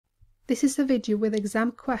This is a video with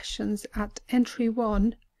exam questions at entry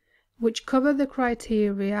 1 which cover the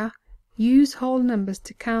criteria use whole numbers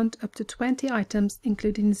to count up to 20 items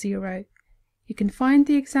including 0. You can find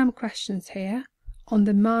the exam questions here on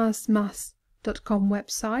the marsmaths.com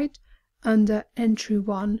website under entry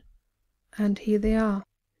 1, and here they are.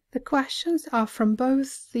 The questions are from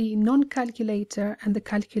both the non-calculator and the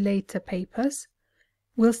calculator papers.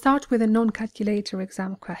 We'll start with the non-calculator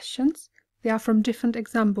exam questions. They are from different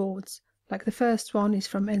exam boards, like the first one is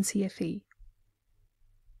from NCFE.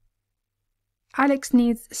 Alex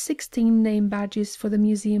needs 16 name badges for the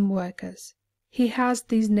museum workers. He has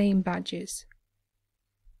these name badges.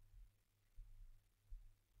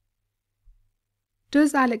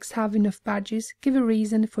 Does Alex have enough badges? Give a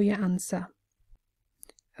reason for your answer.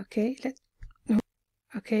 Okay,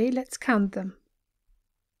 let's count them.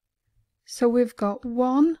 So we've got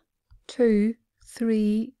 1, 2,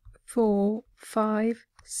 3, 4, 5,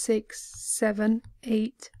 6, 7,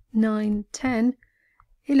 8, 9, 10,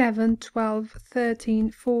 11, 12, 13,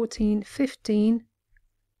 14, 15,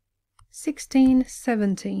 16,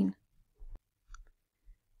 17.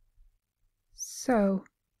 So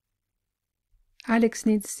Alex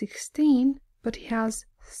needs 16, but he has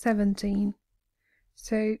 17.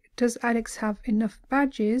 So does Alex have enough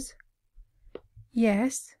badges?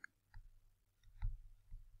 Yes.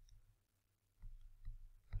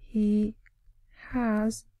 He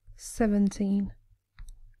has 17.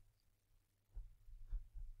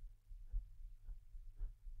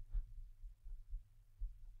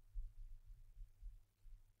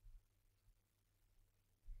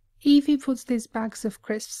 Evie puts these bags of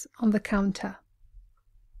crisps on the counter.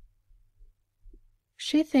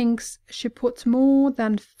 She thinks she put more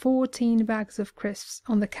than 14 bags of crisps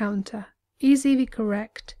on the counter. Is Evie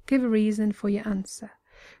correct? Give a reason for your answer.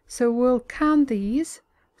 So we'll count these.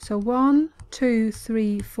 So 1, 2,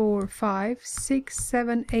 3, 4, 5, 6,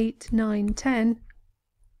 7, 8, 9, 10,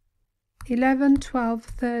 11, 12,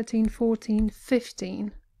 13, 14,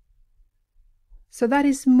 15. So that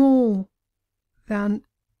is more than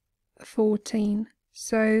 14.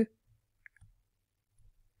 So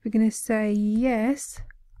we're going to say yes,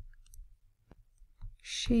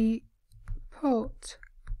 she put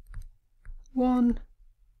one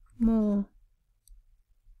more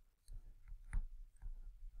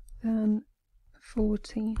than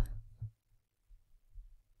 14.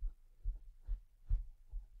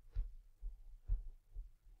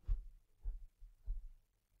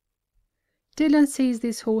 Dylan sees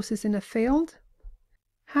these horses in a field.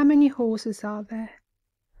 How many horses are there?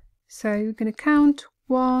 So we're going to count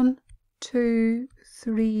 1, 2,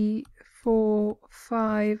 3, 4,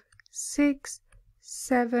 5, 6,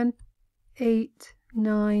 7, 8,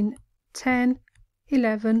 9, 10,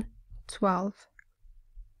 11, 12.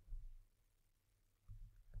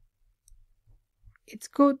 It's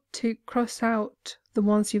good to cross out the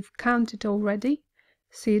ones you've counted already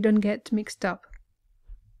so you don't get mixed up.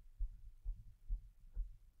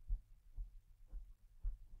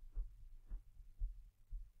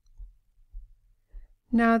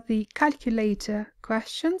 Now the calculator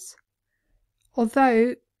questions.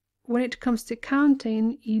 Although when it comes to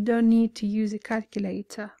counting you don't need to use a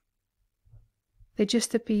calculator. They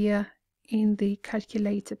just appear in the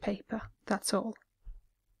calculator paper, that's all.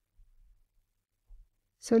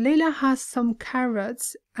 So Leila has some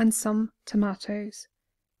carrots and some tomatoes.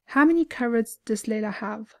 How many carrots does Leila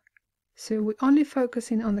have? So we're only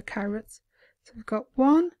focusing on the carrots. So we've got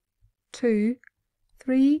 1, 2,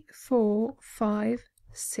 3, 4, 5,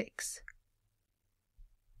 6.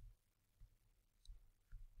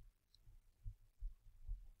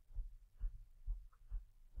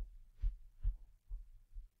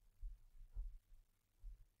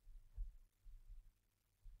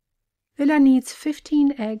 Leila needs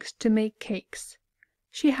 15 eggs to make cakes.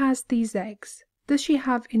 She has these eggs. Does she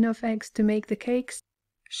have enough eggs to make the cakes?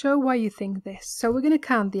 Show why you think this. So we're going to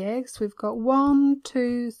count the eggs. We've got 1,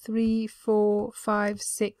 2, 3, 4, 5,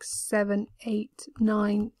 6, 7, 8,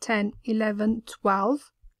 9, 10, 11,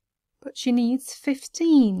 12. But she needs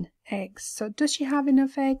 15 eggs. So does she have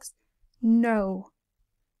enough eggs? No.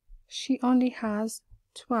 She only has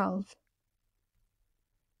 12.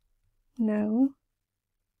 No.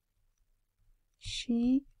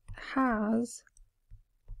 She has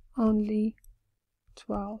only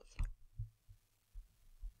 12.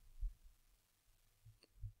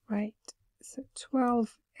 Right, so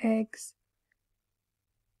 12 eggs.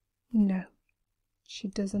 No, she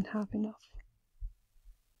doesn't have enough.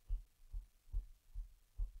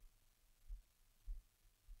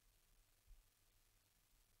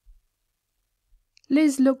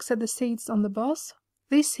 Liz looks at the seats on the bus.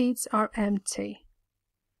 These seats are empty.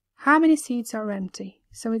 how many seats are empty?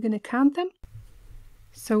 So we're going to count them.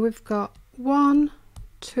 So we've got 1,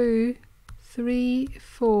 2, 3,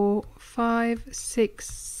 4, 5, 6,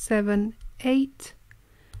 7, 8,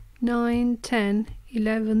 9, 10,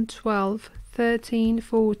 11, 12, 13,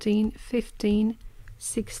 14, 15,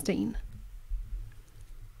 16.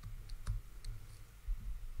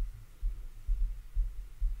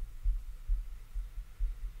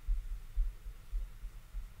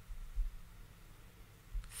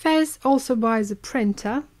 Fez also buys a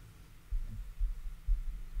printer.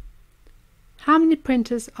 How many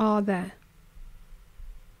printers are there?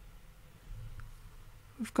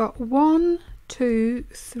 We've got 1, 2,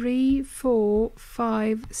 3, 4,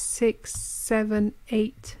 5, 6, 7,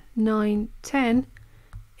 8, 9, 10,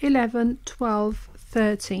 11, 12,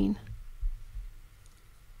 13.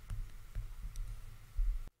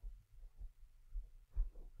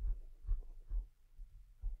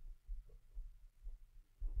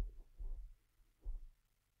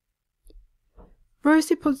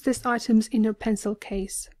 Rosie puts these items in her pencil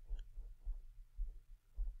case.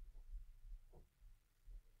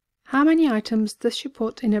 How many items does she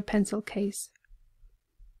put in her pencil case?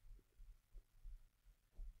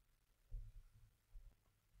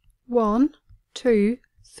 One, 2,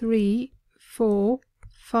 3, 4,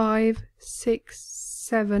 5, 6,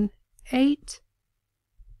 7, 8,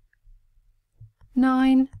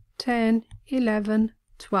 9, 10, 11,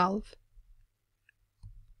 12.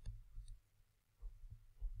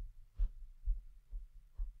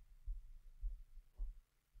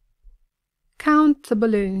 Count the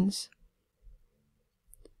balloons.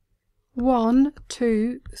 1,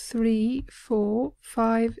 2, 3, 4,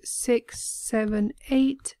 5, 6, 7,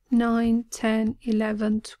 8, 9, 10,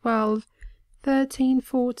 11, 12, 13,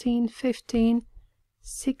 14, 15,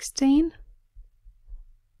 16.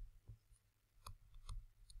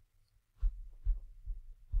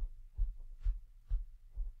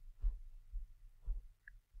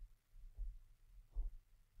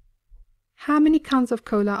 How many cans of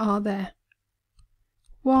cola are there?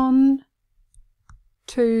 1,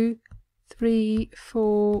 2, 3,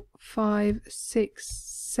 4, 5, 6,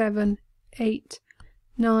 7, 8,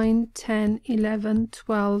 9, 10, 11,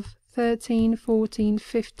 12, 13, 14,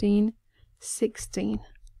 15, 16.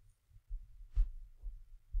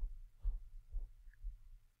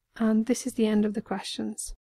 And this is the end of the questions.